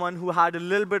had someone who had a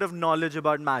little bit of knowledge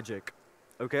about magic,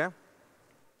 okay?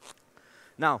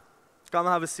 Now, come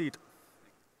have a seat.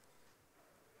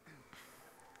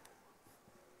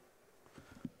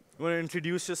 You want to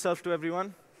introduce yourself to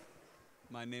everyone?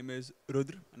 My name is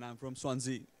Rudra, and I'm from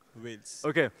Swansea, Wales.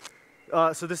 Okay.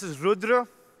 So this is Rudra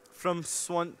from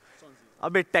Swansea.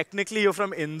 Abhi, technically, you're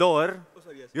from Indore. Oh,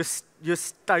 sorry, yes. You're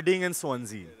studying in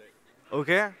Swansea.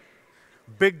 Okay?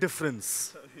 Big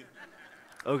difference.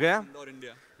 Okay? Indore,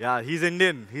 India. Yeah, he's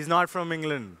Indian. He's not from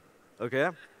England. Okay?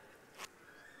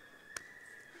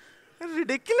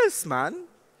 Ridiculous, man.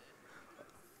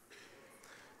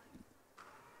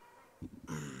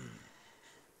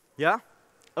 Yeah?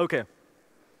 Okay.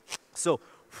 So,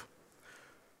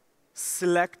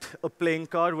 select a playing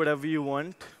card, whatever you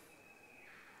want.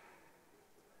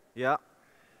 Yeah.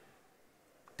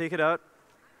 Take it out.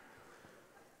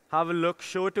 Have a look.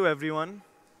 Show it to everyone.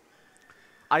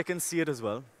 I can see it as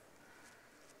well.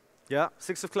 Yeah?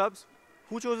 Six of clubs?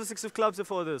 Who chose the six of clubs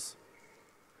before this?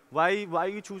 Why are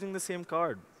you choosing the same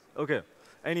card? Okay.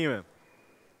 Anyway.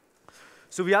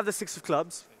 So we have the six of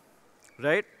clubs,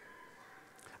 right?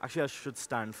 Actually, I should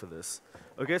stand for this.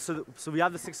 Okay, so we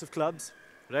have the six of clubs,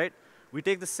 right? We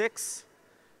take the six,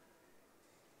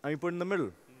 and we put it in the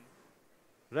middle,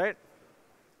 right?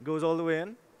 Goes all the way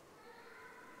in.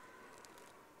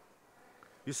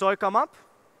 You saw it come up?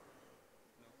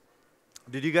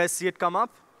 Did you guys see it come up?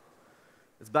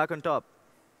 It's back on top,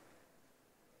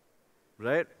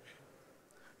 right?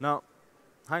 Now,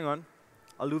 hang on.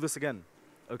 I'll do this again,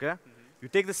 okay? You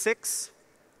take the six,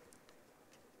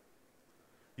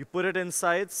 you put it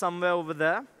inside somewhere over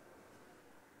there.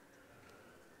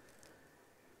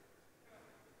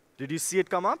 Did you see it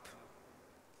come up?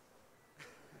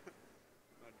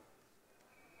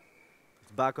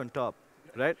 It's back on top,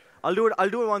 right? I'll do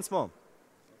it once more.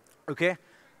 Okay?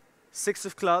 Six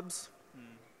of clubs.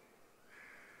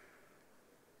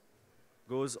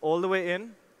 Goes all the way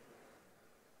in.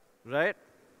 Right?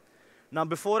 Now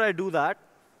before I do that,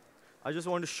 I just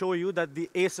want to show you that the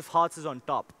ace of hearts is on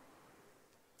top.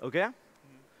 Okay?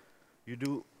 You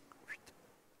do.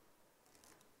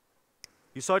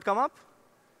 You saw it come up?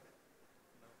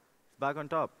 Back on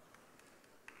top.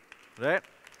 Right?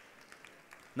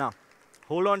 Now,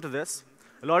 hold on to this.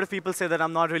 A lot of people say that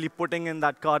I'm not really putting in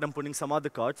that card, I'm putting some other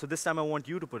card. So this time I want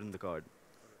you to put in the card.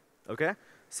 Okay?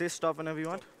 Say stop whenever you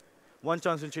want. One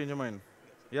chance to change your mind.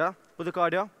 Yeah? Put the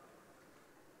card here.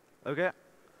 Okay?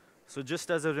 So just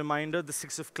as a reminder, the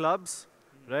six of clubs,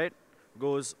 right,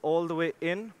 goes all the way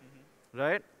in,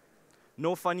 right?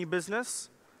 No funny business.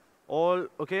 All,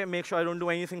 okay, make sure I don't do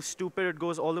anything stupid. It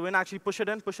goes all the way in. Actually, push it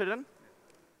in, push it in.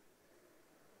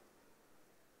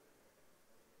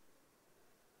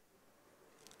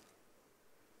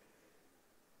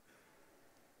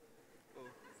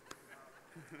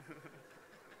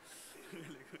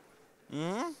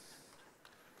 Hmm?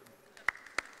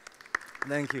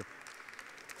 Thank you.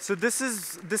 So this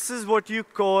is what you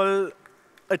call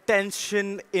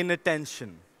attention in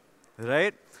attention,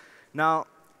 right? Now,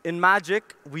 in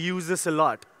magic, we use this a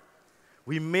lot.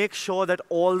 We make sure that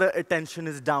all the attention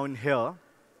is down here,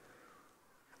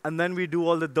 and then we do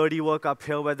all the dirty work up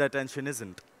here where the attention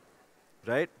isn't,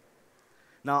 right?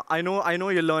 Now, I know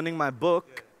you're learning my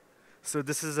book, so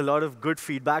this is a lot of good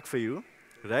feedback for you,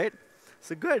 right?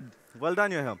 So good. Well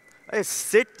done, you're here. Hey,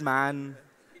 sit, man.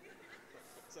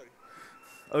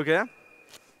 Okay?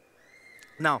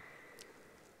 Now,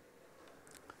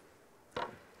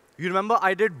 you remember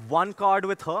I did one card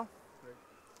with her?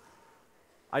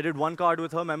 I did one card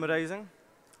with her memorizing.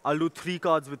 I'll do 3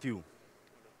 cards with you.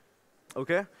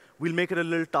 Okay? We'll make it a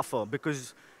little tougher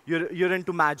because you're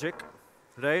into magic,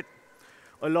 right?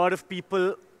 A lot of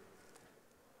people.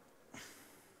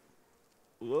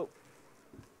 Whoa.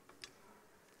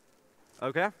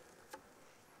 Okay?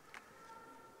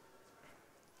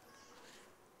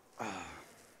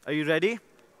 Are you ready?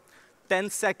 10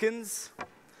 seconds,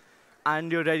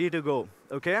 and you're ready to go.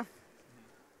 Okay?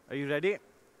 Are you ready?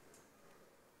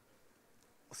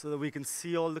 So that we can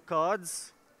see all the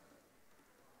cards.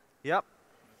 Yep.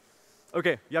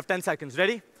 Okay, you have 10 seconds.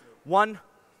 Ready? 1,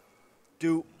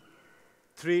 2,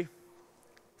 3,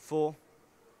 4,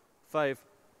 5,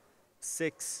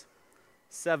 6,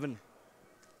 7,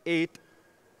 8,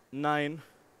 9,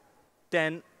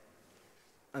 10,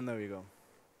 and there we go.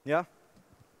 Yeah?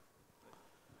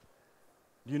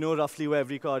 Do you know roughly where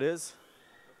every card is?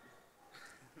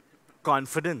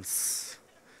 Confidence.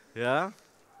 Yeah?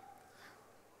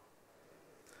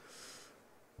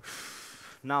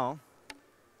 Now,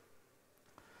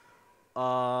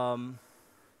 I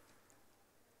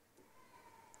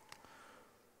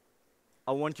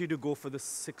want you to go for the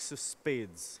 6 of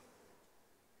spades.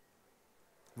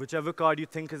 Whichever card you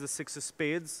think is the 6 of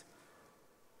spades,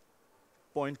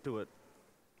 point to it.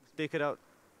 Take it out.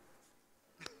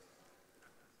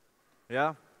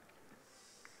 Yeah?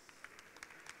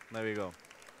 There we go.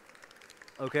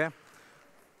 Okay?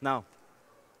 Now,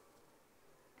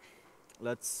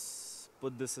 let's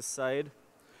put this aside.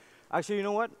 Actually, you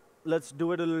know what? Let's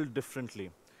do it a little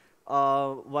differently.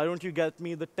 Why don't you get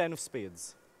me the 10 of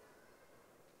spades?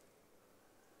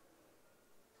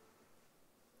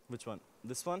 Which one?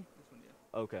 This one? This one,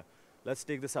 yeah. Okay. Let's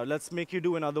take this out. Let's make you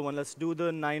do another one. Let's do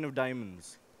the 9 of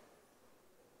diamonds.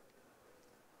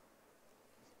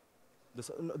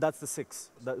 No, that's the 6.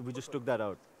 We just took that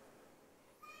out.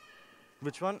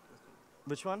 Which one?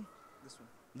 Which one? This one.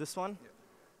 This one? Yeah.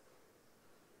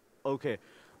 Okay.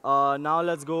 Now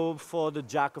let's go for the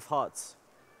Jack of Hearts.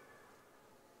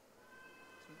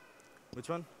 Which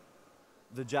one?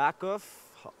 The Jack of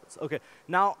Hearts. Okay.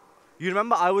 Now, you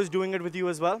remember I was doing it with you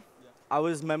as well? Yeah. I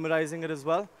was memorizing it as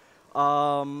well.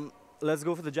 Let's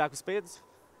go for the Jack of Spades.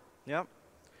 Yeah.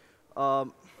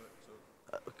 I'll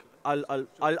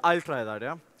try that.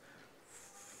 Yeah.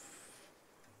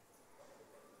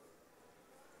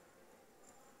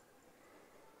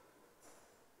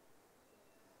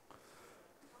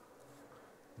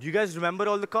 Do you guys remember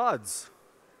all the cards?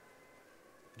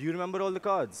 Do you remember all the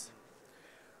cards?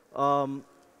 You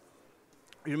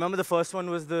remember the first one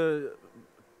was the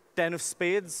 10 of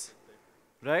spades,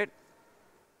 right?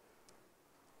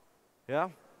 Yeah?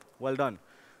 Well done.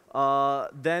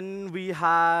 Then we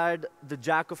had the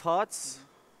Jack of Hearts.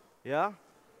 Yeah?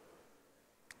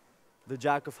 The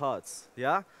Jack of Hearts.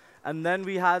 Yeah? And then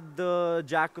we had the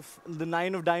the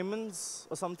 9 of diamonds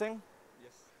or something.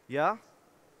 Yes. Yeah?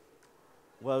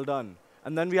 Well done.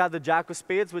 And then we had the Jack of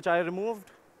Spades, which I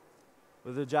removed,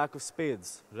 with the Jack of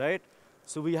Spades, right?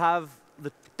 So we have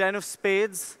the 10 of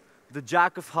Spades, the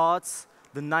Jack of Hearts,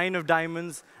 the 9 of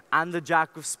Diamonds, and the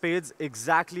Jack of Spades,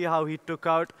 exactly how he took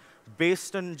out,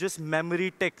 based on just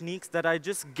memory techniques that I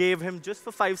just gave him just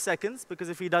for 5 seconds, because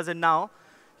if he does it now,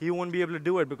 he won't be able to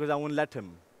do it because I won't let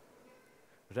him.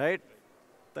 Right?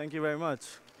 Thank you very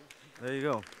much. There you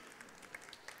go.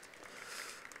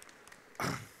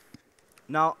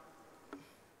 Now,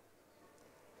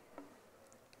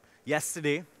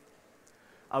 yesterday,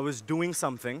 I was doing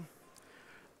something,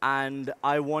 and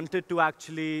I wanted to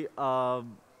actually have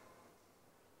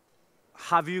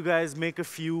you guys make a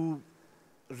few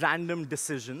random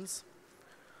decisions.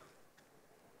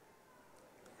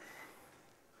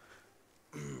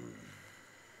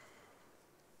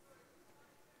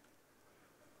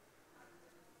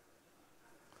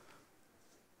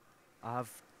 I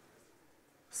have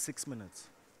 6 minutes.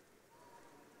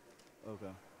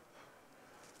 Okay.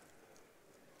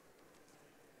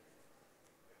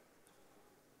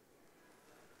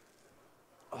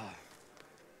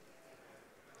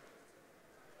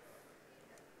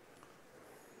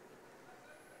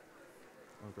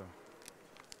 Okay.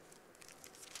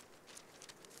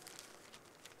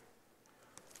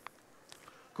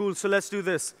 Cool, so let's do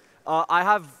this. I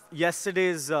have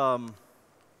yesterday's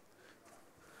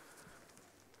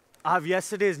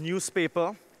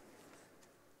newspaper,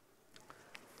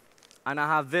 and I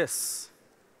have this.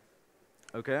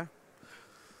 Okay?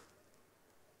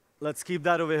 Let's keep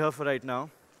that over here for right now.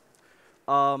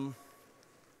 Or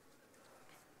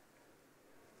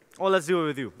let's do it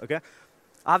with you, okay?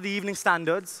 I have the evening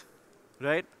standards,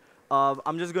 right?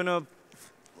 I'm just going to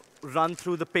run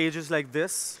through the pages like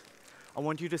this. I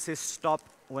want you to say stop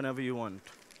whenever you want.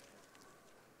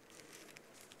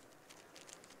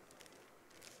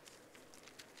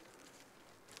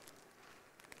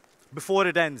 Before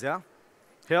it ends, yeah?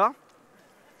 Here?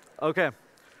 Okay.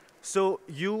 So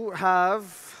you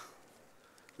have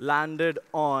landed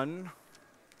on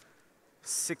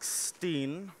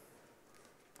 16.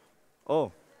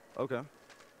 Oh, okay.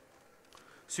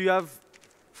 So you have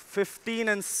 15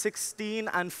 and 16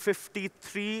 and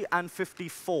 53 and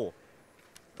 54.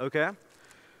 Okay?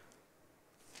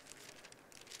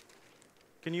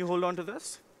 Can you hold on to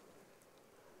this?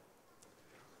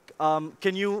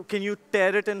 Can you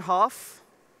tear it in half?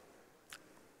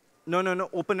 No, no, no.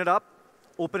 Open it up.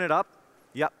 Open it up.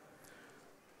 Yeah.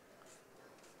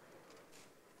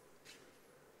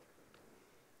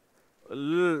 A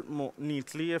little more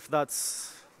neatly, if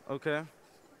that's okay.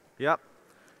 Yeah.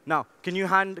 Now, can you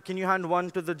hand one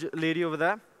to the lady over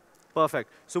there? Perfect.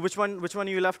 So which one are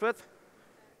you left with?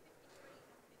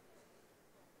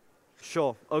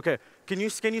 Sure. Okay. Can you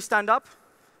stand up?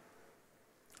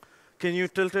 Can you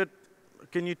tilt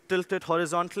it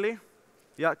horizontally?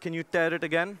 Yeah. Can you tear it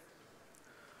again?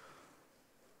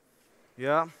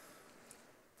 Yeah.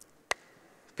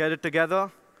 Get it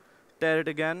together. Tear it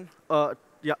again.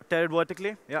 Yeah. Tear it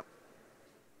vertically. Yeah.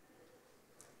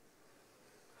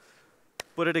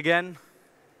 Put it again.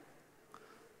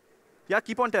 Yeah.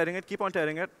 Keep on tearing it. Keep on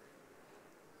tearing it.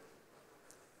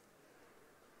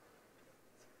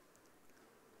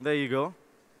 There you go.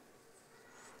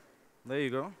 There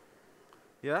you go.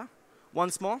 Yeah?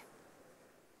 Once more.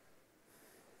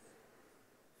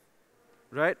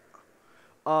 Right?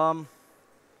 Can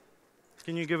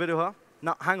you give it to her?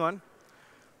 Now, hang on.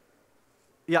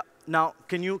 Yeah. Now,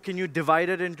 can you divide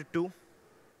it into two?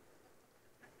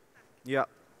 Yeah.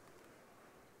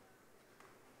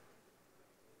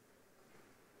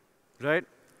 Right?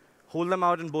 Hold them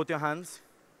out in both your hands.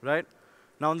 Right?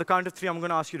 Now, on the count of three, I'm going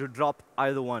to ask you to drop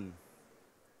either one.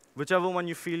 Whichever one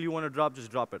you feel you want to drop, just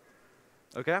drop it.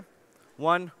 Okay?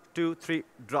 1, 2, 3,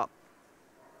 drop.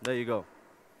 There you go.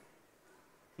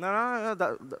 No,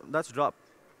 that's drop.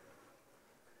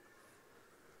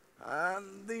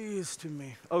 And these to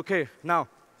me. Okay, now.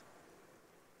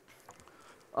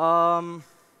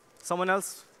 Someone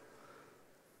else?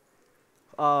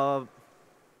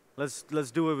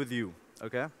 Let's do it with you.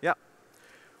 Okay? Yeah.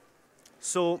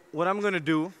 So what I'm going to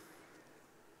do,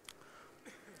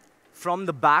 from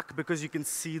the back, because you can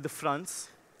see the fronts,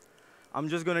 I'm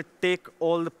just going to take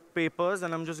all the papers,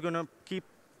 and I'm just going to keep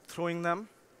throwing them,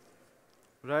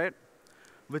 right?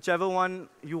 Whichever one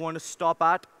you want to stop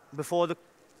at before the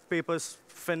papers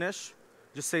finish,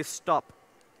 just say stop.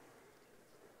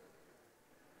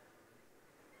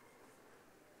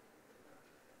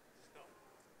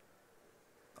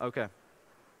 Okay.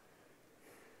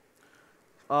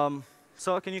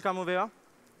 Sir, can you come over here?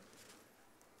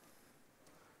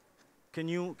 Can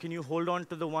you hold on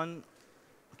to the one?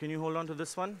 Can you hold on to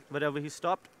this one, wherever he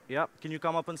stopped? Yeah. Can you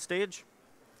come up on stage?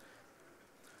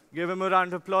 Give him a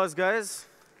round of applause, guys.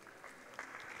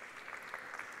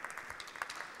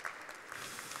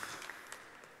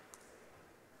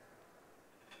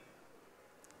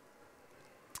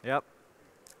 Yep.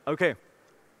 Okay.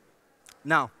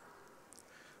 Now,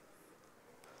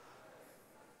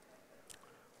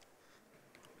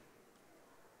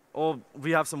 oh,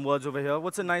 we have some words over here.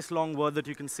 What's a nice long word that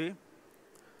you can see?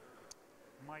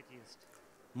 Mightiest.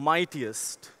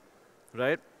 Mightiest,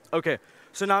 right? Okay.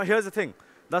 So now here's the thing.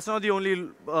 That's not the only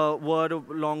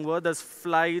long word. There's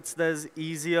flights, there's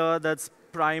easier, there's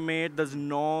primate, there's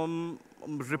norm,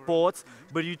 reports,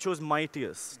 but you chose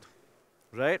mightiest,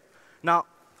 right? Now,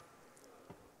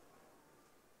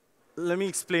 let me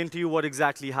explain to you what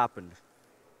exactly happened.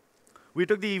 We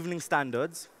took the evening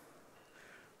standards.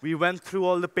 We went through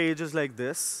all the pages like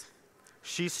this.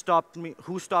 She stopped me.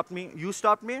 Who stopped me? You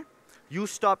stopped me? You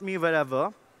stopped me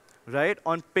wherever, right?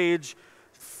 On page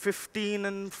 15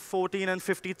 and 14 and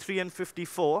 53 and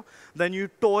 54. Then you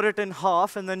tore it in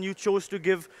half, and then you chose to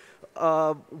give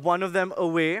one of them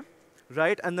away,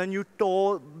 right? And then you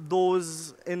tore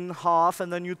those in half,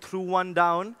 and then you threw one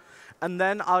down. And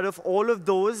then out of all of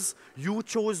those, you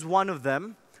chose one of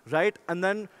them, right? And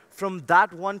then from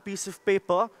that one piece of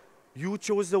paper, you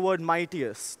chose the word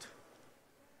mightiest.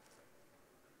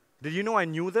 Did you know I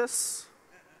knew this?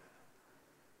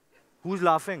 Who's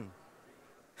laughing?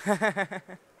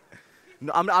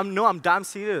 No, I'm damn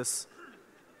serious.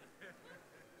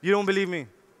 You don't believe me?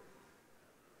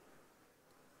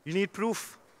 You need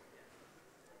proof.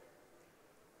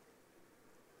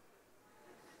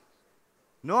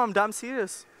 No, I'm damn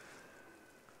serious.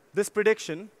 This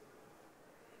prediction,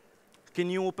 can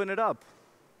you open it up?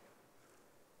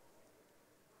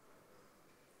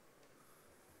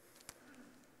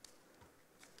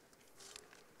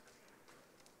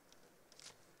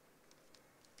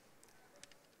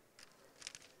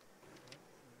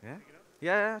 Yeah?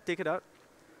 Yeah, take it out.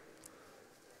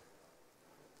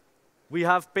 We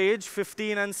have page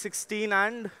 15 and 16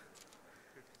 and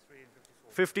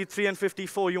 53 and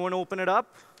 54. You want to open it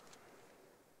up?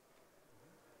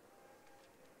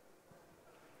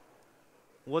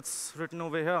 What's written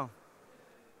over here?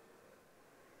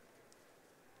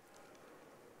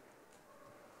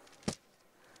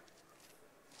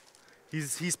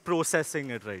 He's processing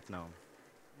it right now.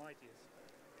 Mightiest.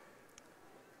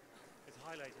 It's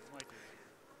highlighted, mightiest.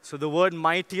 So the word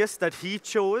mightiest that he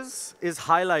chose is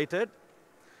highlighted,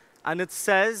 and it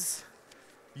says,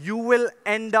 you will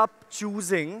end up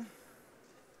choosing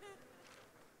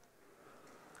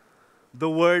the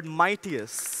word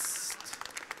mightiest.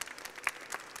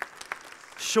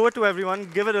 Show it to everyone.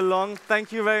 Give it along.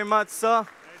 Thank you very much, sir.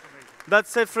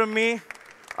 That's it from me.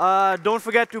 Don't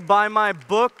forget to buy my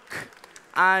book,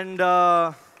 and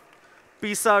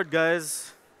peace out,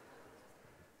 guys.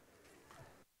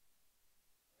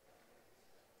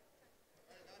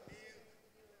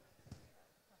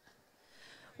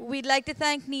 We'd like to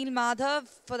thank Neel Madhav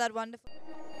for that wonderful...